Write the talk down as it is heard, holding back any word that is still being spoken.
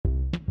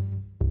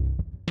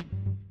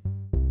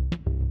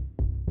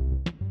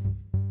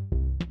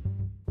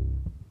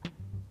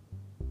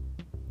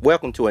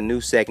Welcome to a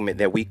new segment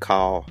that we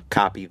call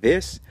Copy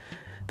This.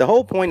 The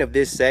whole point of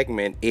this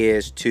segment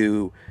is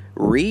to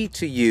read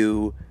to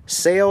you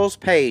sales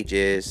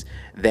pages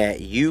that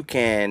you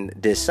can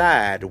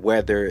decide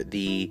whether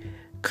the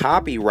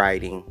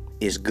copywriting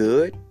is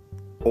good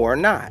or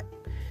not.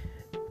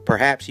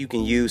 Perhaps you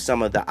can use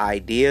some of the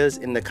ideas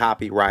in the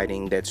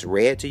copywriting that's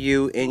read to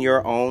you in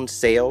your own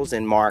sales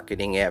and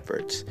marketing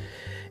efforts.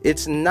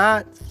 It's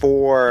not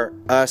for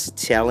us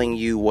telling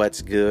you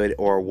what's good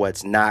or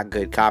what's not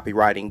good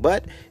copywriting,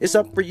 but it's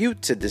up for you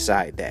to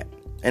decide that.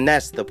 And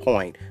that's the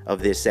point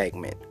of this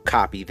segment,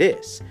 Copy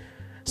This.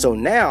 So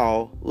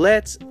now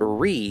let's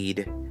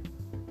read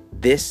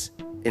this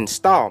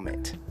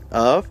installment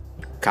of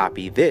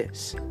Copy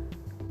This.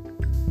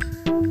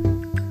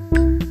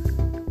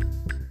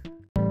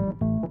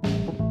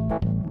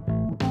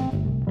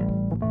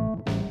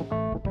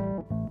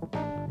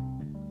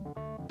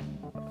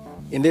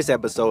 In this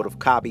episode of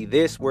Copy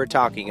This, we're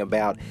talking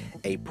about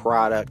a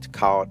product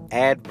called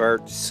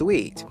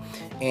AdvertSuite.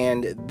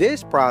 And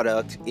this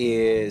product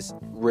is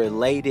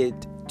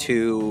related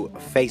to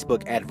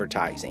Facebook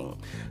advertising.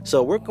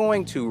 So we're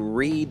going to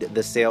read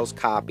the sales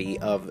copy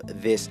of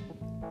this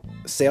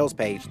sales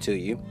page to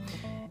you.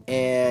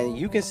 And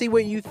you can see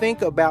what you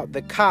think about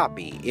the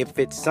copy. If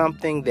it's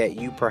something that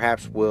you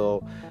perhaps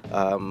will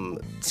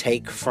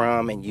take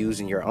from and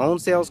use in your own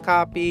sales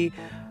copy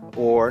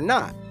or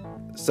not.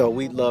 So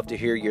we'd love to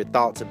hear your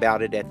thoughts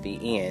about it at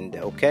the end,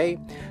 okay?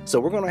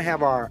 So we're going to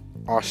have our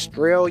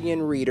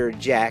Australian reader,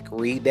 Jack,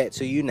 read that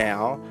to you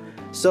now.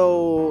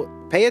 So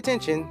pay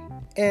attention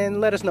and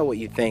let us know what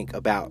you think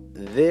about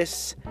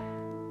this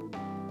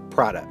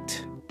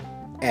product,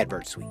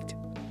 AdvertSuite.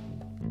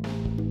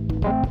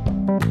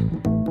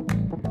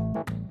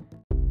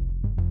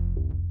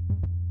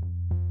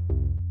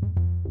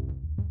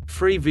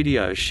 Free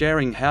video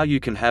sharing how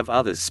you can have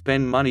others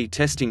spend money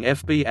testing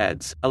FB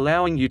ads,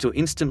 allowing you to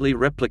instantly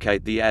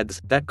replicate the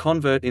ads that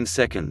convert in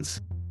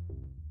seconds.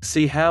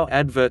 See how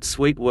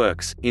AdvertSuite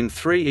works in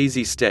 3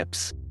 easy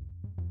steps.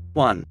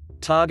 1.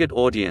 Target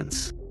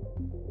audience.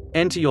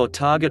 Enter your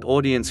target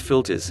audience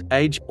filters: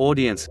 age,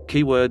 audience,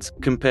 keywords,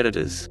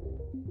 competitors.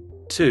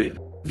 2.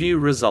 View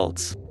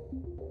results.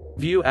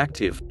 View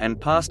active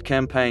and past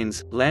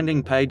campaigns,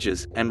 landing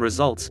pages, and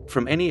results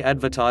from any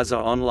advertiser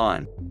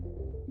online.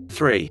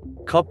 3.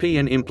 Copy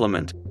and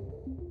implement.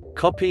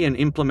 Copy and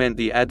implement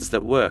the ads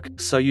that work,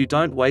 so you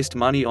don't waste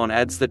money on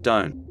ads that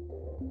don't.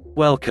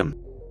 Welcome.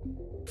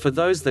 For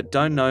those that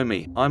don't know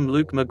me, I'm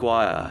Luke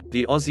Maguire,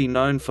 the Aussie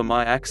known for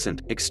my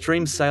accent,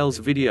 extreme sales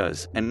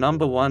videos, and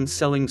 #1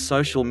 selling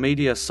social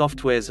media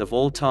softwares of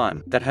all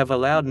time that have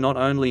allowed not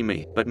only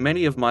me, but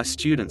many of my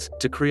students,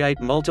 to create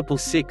multiple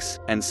 6-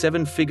 and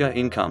 7-figure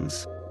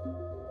incomes.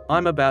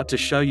 I'm about to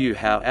show you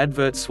how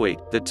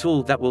AdvertSuite, the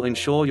tool that will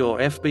ensure your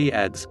FB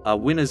ads are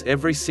winners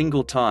every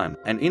single time,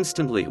 and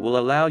instantly will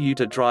allow you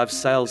to drive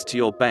sales to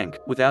your bank,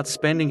 without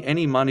spending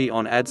any money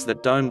on ads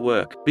that don't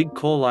work. Big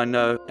call, I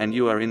know, and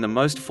you are in the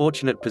most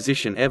fortunate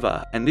position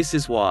ever, and this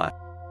is why.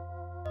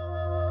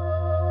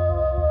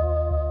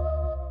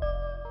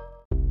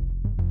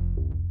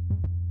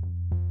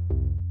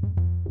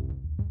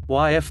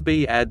 Why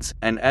FB ads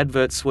and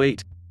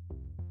AdvertSuite?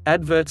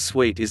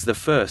 AdvertSuite is the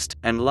first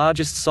and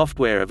largest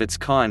software of its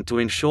kind to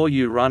ensure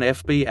you run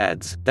FB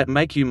ads that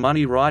make you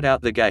money right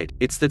out the gate.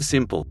 It's that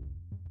simple.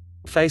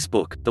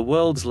 Facebook, the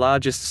world's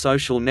largest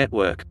social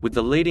network, with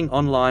the leading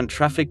online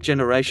traffic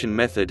generation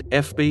method,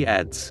 FB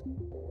ads.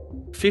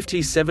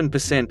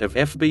 57% of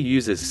FB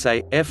users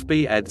say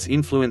FB ads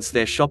influence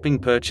their shopping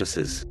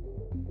purchases.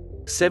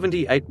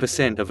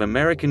 78% of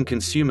American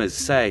consumers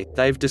say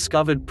they've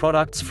discovered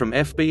products from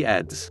FB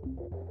ads.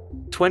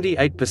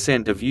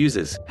 28% of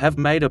users have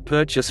made a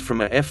purchase from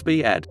a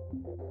FB ad.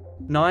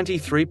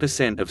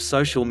 93% of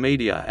social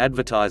media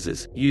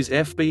advertisers use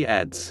FB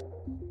ads.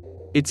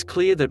 It's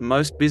clear that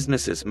most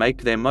businesses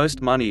make their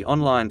most money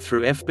online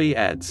through FB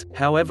ads.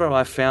 However,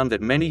 I found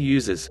that many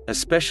users,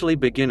 especially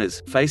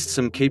beginners, faced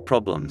some key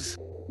problems.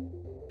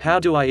 How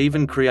do I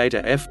even create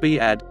a FB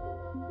ad?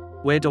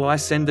 Where do I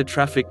send the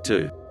traffic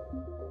to?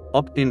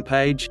 Opt-in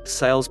page,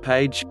 sales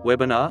page,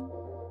 webinar?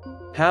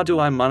 How do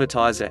I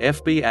monetize a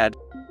FB ad?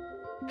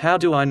 How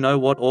do I know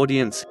what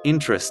audience,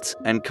 interests,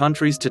 and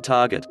countries to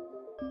target?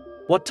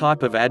 What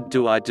type of ad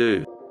do I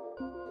do?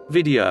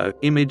 Video,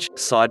 image,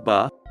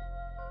 sidebar?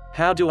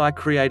 How do I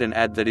create an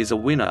ad that is a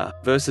winner,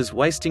 versus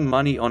wasting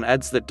money on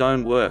ads that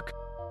don't work?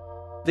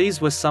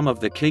 These were some of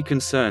the key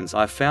concerns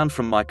I found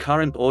from my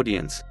current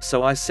audience,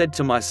 so I said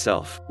to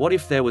myself, what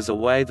if there was a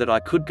way that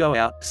I could go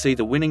out, see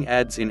the winning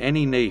ads in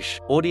any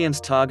niche, audience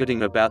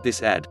targeting about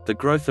this ad, the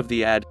growth of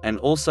the ad, and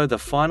also the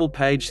final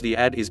page the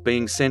ad is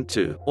being sent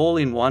to, all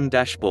in one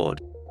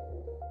dashboard.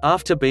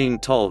 After being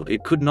told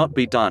it could not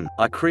be done,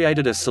 I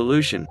created a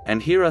solution,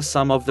 and here are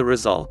some of the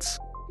results.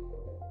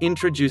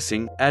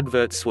 Introducing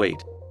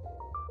AdvertSuite.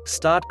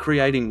 Start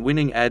creating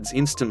winning ads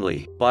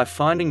instantly, by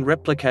finding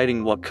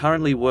replicating what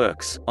currently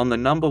works, on the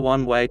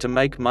 #1 way to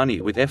make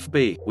money with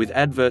FB, with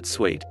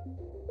AdvertSuite.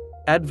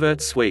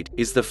 Advert Suite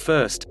is the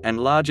first and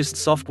largest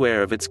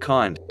software of its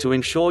kind to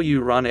ensure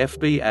you run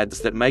FB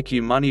ads that make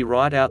you money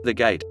right out the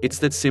gate. It's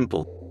that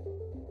simple.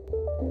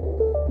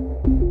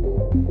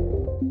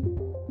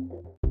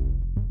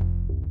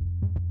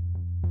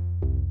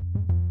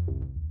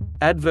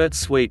 Advert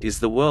Suite is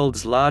the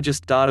world's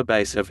largest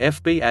database of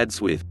FB ads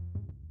with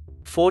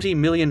 40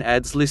 million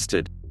ads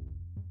listed,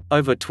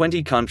 over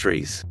 20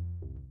 countries,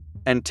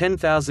 and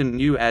 10,000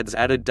 new ads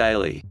added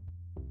daily.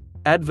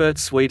 Advert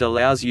Suite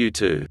allows you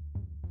to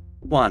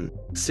 1.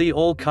 See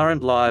all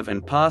current live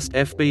and past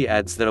FB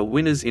ads that are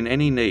winners in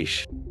any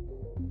niche.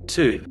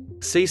 2.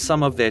 See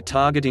some of their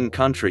targeting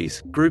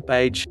countries, group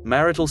age,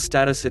 marital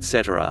status,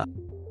 etc.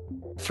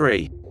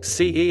 3.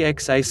 See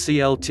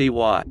EXACLTY,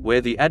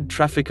 where the ad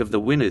traffic of the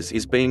winners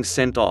is being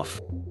sent off.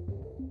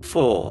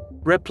 4.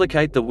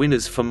 Replicate the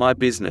winners for my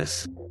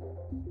business.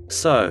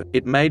 So,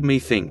 it made me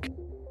think.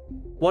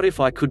 What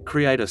if I could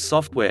create a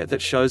software that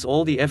shows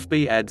all the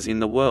FB ads in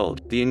the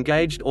world, the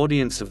engaged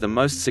audience of the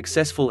most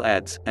successful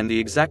ads, and the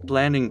exact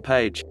landing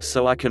page,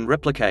 so I can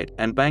replicate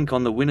and bank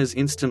on the winners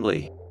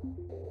instantly?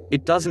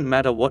 It doesn't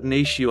matter what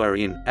niche you are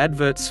in,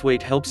 Advert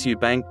Suite helps you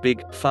bank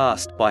big,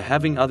 fast, by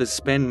having others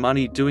spend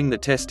money doing the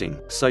testing,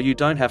 so you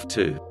don't have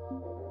to.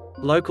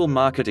 Local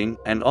marketing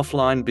and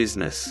offline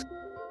business.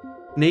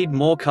 Need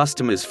more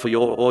customers for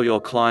your or your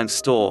client's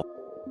store?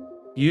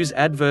 Use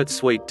Advert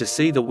Suite to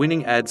see the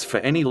winning ads for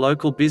any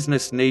local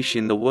business niche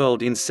in the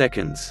world in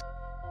seconds.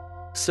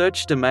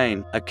 Search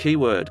domain, a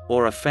keyword,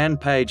 or a fan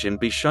page and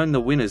be shown the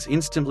winners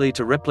instantly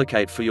to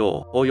replicate for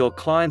your or your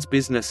client's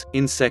business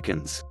in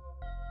seconds.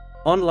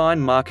 Online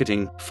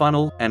marketing,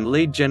 funnel, and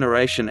lead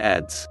generation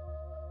ads.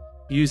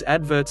 Use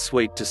Advert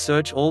Suite to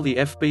search all the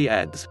FB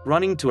ads,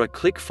 running to a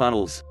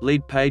ClickFunnels,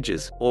 lead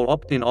pages, or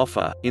opt-in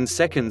offer, in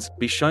seconds,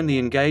 be shown the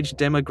engaged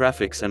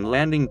demographics and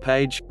landing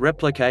page,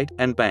 replicate,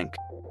 and bank.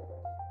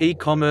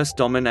 E-commerce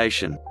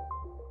domination.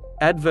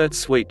 Advert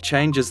Suite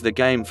changes the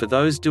game for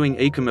those doing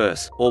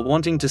e-commerce, or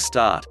wanting to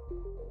start.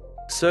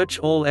 Search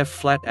all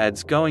F-flat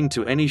ads going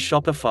to any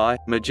Shopify,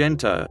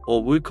 Magento,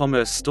 or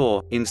WooCommerce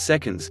store, in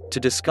seconds, to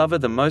discover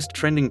the most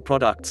trending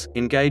products,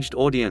 engaged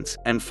audience,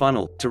 and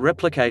funnel, to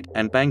replicate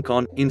and bank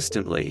on,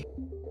 instantly.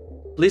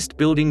 List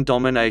building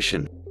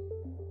domination.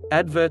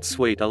 Advert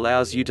Suite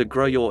allows you to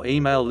grow your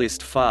email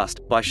list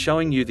fast, by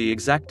showing you the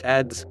exact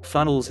ads,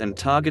 funnels and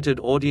targeted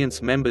audience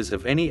members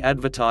of any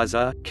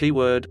advertiser,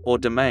 keyword, or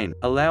domain,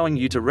 allowing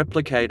you to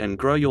replicate and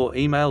grow your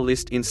email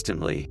list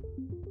instantly.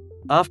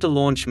 After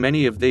launch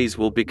many of these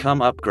will become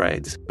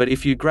upgrades, but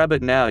if you grab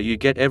it now you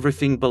get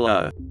everything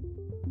below.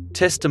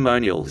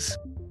 Testimonials.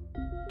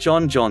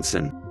 John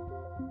Johnson.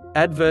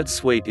 Advert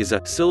Suite is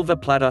a silver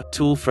platter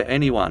tool for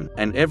anyone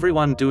and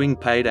everyone doing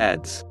paid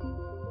ads.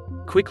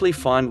 Quickly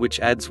find which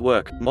ads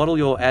work, model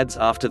your ads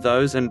after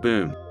those and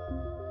boom.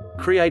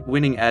 Create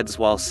winning ads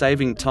while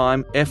saving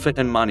time, effort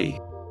and money.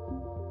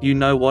 You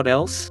know what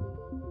else?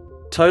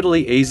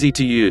 Totally easy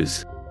to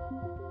use.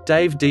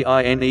 Dave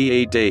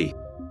Dineed.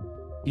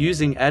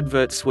 Using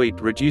Advert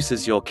Suite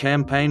reduces your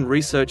campaign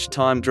research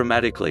time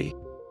dramatically.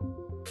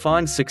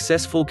 Find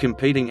successful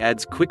competing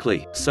ads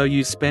quickly, so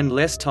you spend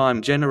less time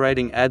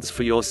generating ads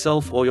for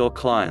yourself or your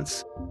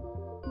clients.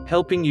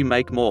 Helping you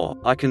make more,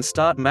 I can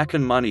start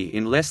making money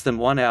in less than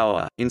 1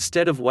 hour,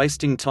 instead of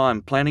wasting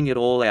time planning it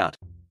all out.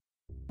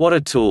 What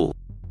a tool!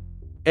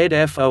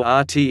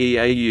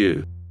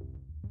 EdForteau.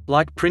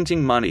 Like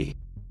printing money.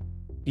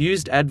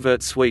 Used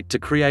Advert Suite to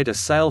create a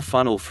sale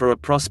funnel for a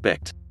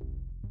prospect.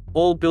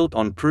 All built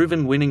on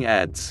proven winning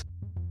ads.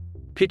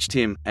 Pitched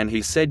him, and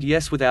he said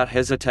yes without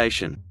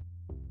hesitation.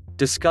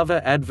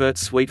 Discover Advert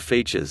Suite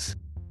features.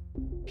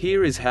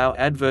 Here is how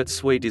Advert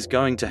Suite is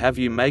going to have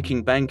you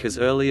making bank as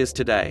early as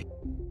today.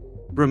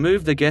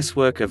 Remove the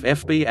guesswork of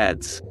FB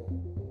ads.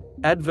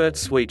 Advert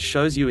Suite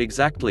shows you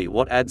exactly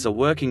what ads are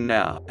working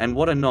now, and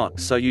what are not,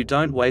 so you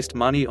don't waste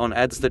money on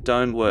ads that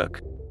don't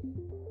work.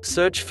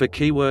 Search for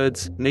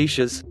keywords,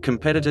 niches,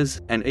 competitors,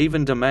 and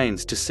even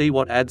domains to see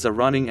what ads are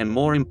running and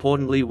more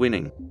importantly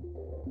winning.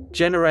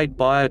 Generate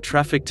buyer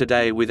traffic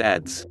today with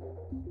ads.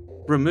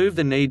 Remove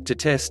the need to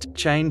test,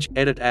 change,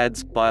 edit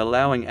ads, by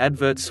allowing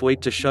Advert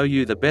Suite to show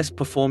you the best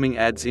performing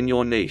ads in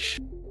your niche.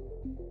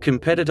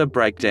 Competitor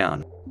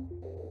breakdown.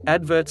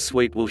 Advert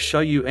Suite will show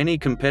you any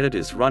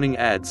competitors running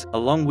ads,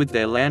 along with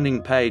their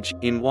landing page,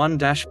 in one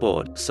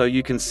dashboard, so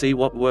you can see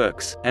what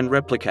works, and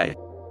replicate.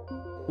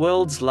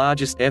 World's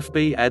largest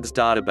FB ads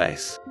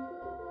database.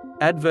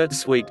 Advert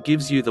Suite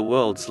gives you the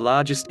world's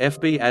largest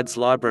FB ads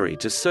library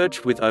to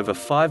search, with over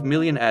 5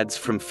 million ads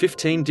from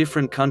 15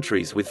 different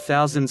countries with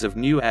thousands of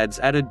new ads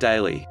added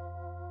daily.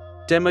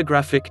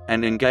 Demographic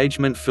and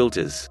engagement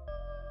filters.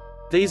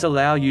 These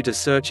allow you to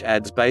search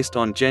ads based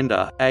on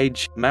gender,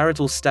 age,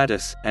 marital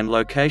status, and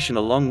location,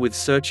 along with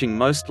searching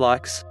most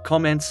likes,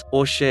 comments,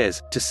 or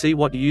shares, to see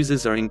what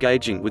users are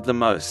engaging with the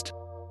most.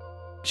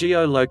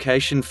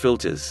 Geolocation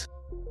filters.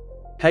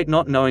 Hate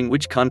not knowing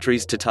which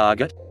countries to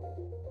target?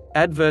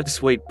 Advert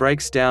Suite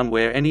breaks down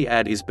where any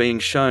ad is being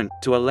shown,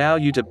 to allow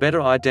you to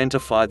better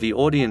identify the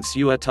audience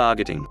you are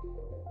targeting.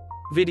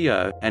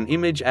 Video and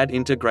image ad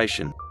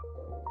integration.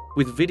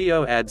 With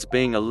video ads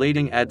being a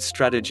leading ad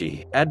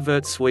strategy,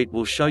 Advert Suite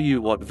will show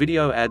you what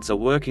video ads are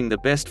working the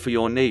best for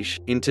your niche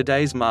in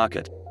today's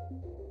market.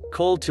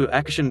 Call to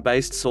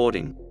action-based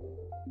sorting.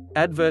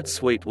 Advert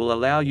Suite will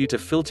allow you to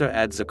filter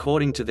ads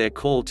according to their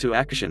call to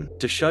action,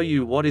 to show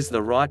you what is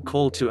the right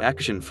call to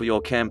action for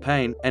your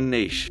campaign and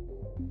niche.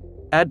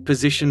 Ad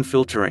position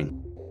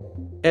filtering.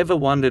 Ever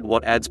wondered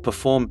what ads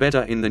perform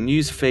better in the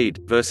news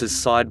feed versus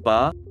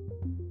sidebar?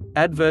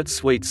 Advert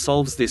Suite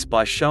solves this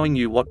by showing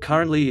you what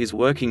currently is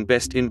working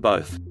best in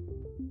both.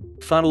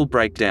 Funnel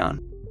breakdown.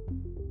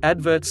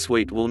 Advert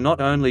Suite will not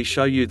only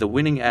show you the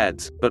winning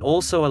ads, but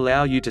also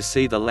allow you to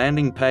see the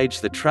landing page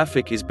the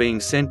traffic is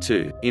being sent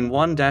to, in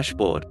one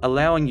dashboard,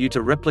 allowing you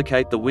to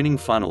replicate the winning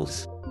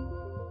funnels.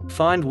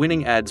 Find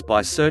winning ads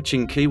by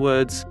searching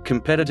keywords,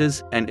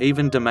 competitors, and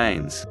even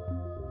domains.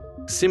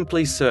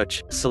 Simply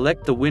search,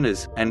 select the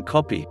winners, and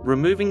copy,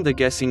 removing the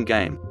guessing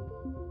game.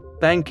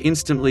 Bank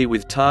instantly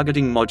with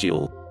targeting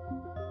module.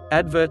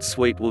 Advert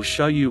Suite will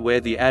show you where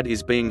the ad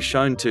is being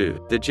shown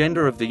to, the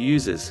gender of the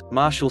users,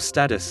 martial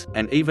status,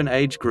 and even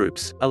age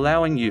groups,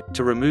 allowing you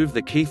to remove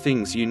the key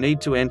things you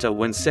need to enter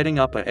when setting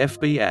up a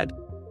FB ad.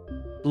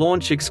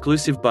 Launch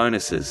exclusive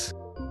bonuses.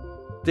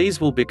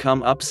 These will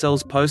become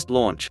upsells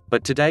post-launch,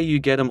 but today you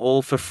get them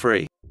all for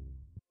free.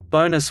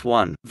 Bonus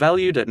 1,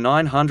 valued at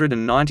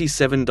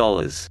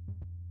 $997.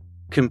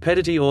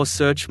 Competitor or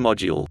search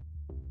module.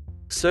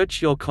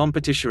 Search your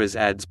competitors'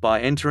 ads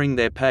by entering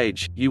their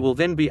page. You will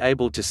then be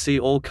able to see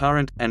all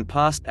current and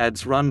past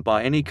ads run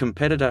by any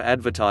competitor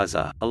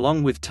advertiser,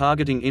 along with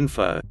targeting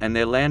info and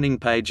their landing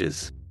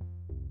pages.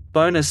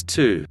 Bonus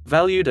 2,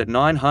 valued at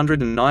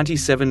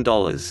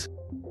 $997.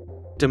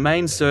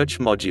 Domain search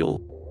module.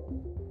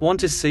 Want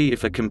to see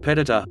if a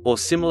competitor or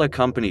similar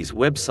company's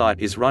website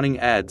is running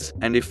ads,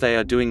 and if they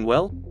are doing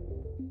well?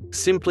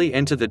 Simply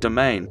enter the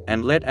domain,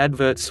 and let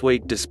Advert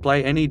Suite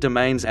display any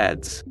domain's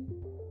ads.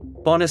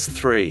 Bonus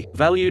 3,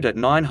 valued at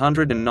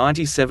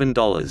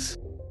 $997.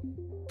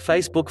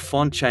 Facebook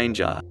Font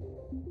Changer.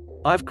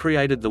 I've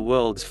created the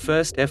world's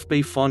first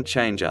FB font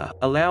changer,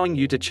 allowing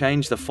you to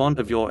change the font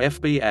of your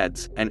FB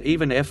ads, and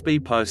even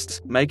FB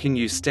posts, making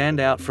you stand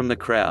out from the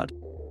crowd.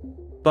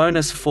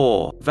 Bonus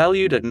 4,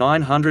 valued at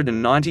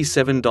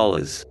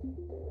 $997.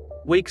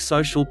 Week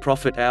Social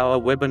Profit Hour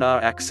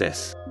Webinar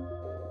Access.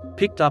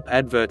 Picked up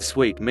Advert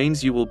Suite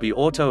means you will be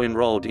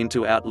auto-enrolled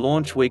into our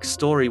Launch Week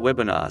Story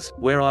webinars,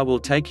 where I will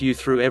take you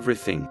through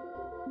everything.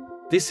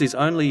 This is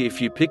only if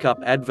you pick up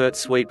Advert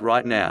Suite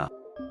right now.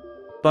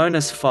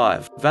 Bonus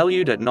 5,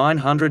 valued at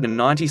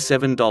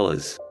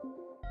 $997.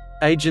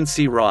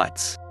 Agency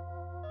rights.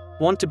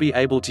 Want to be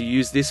able to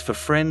use this for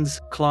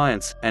friends,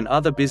 clients, and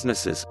other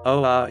businesses,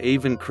 or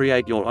even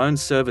create your own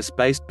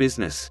service-based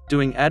business,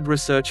 doing ad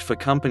research for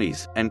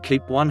companies, and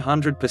keep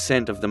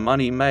 100% of the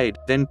money made?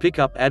 Then pick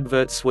up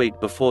Advert Suite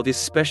before this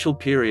special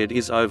period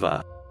is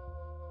over.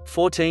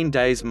 14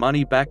 days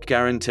money back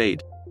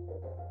guaranteed.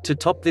 To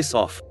top this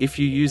off, if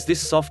you use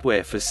this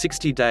software for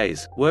 60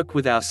 days, work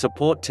with our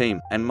support team,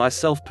 and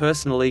myself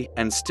personally,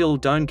 and still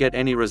don't get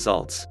any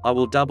results, I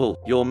will double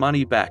your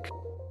money back.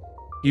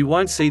 You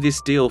won't see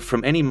this deal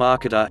from any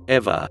marketer,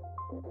 ever.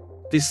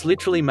 This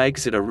literally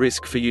makes it a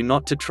risk for you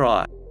not to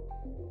try.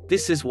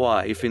 This is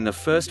why if in the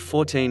first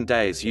 14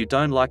 days you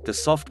don't like the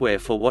software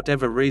for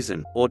whatever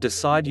reason, or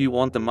decide you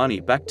want the money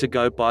back to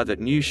go buy that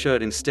new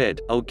shirt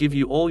instead, I'll give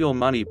you all your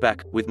money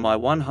back, with my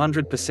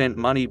 100%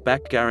 money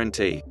back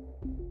guarantee.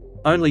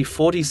 Only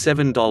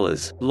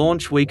 $47,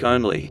 launch week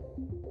only.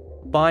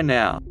 Buy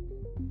now.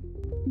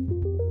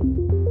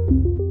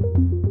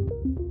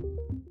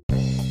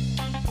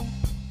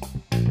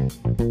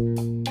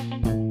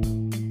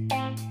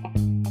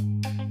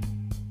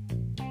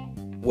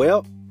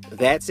 Well,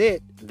 that's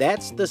it.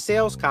 That's the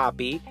sales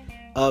copy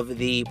of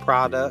the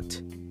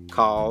product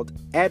called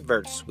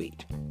Advert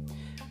Suite.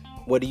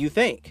 What do you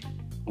think?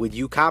 Would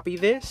you copy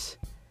this?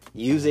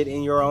 Use it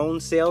in your own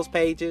sales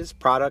pages,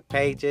 product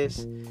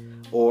pages,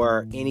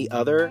 or any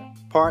other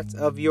parts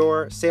of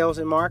your sales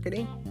and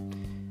marketing?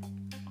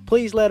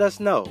 Please let us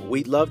know.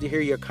 We'd love to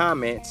hear your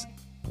comments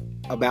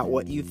about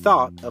what you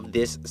thought of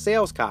this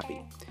sales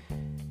copy.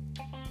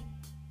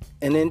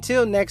 And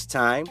until next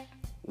time,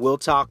 we'll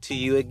talk to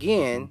you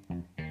again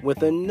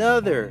with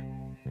another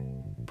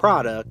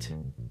product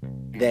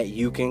that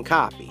you can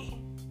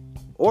copy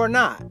or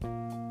not.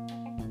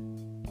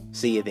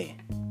 See you then.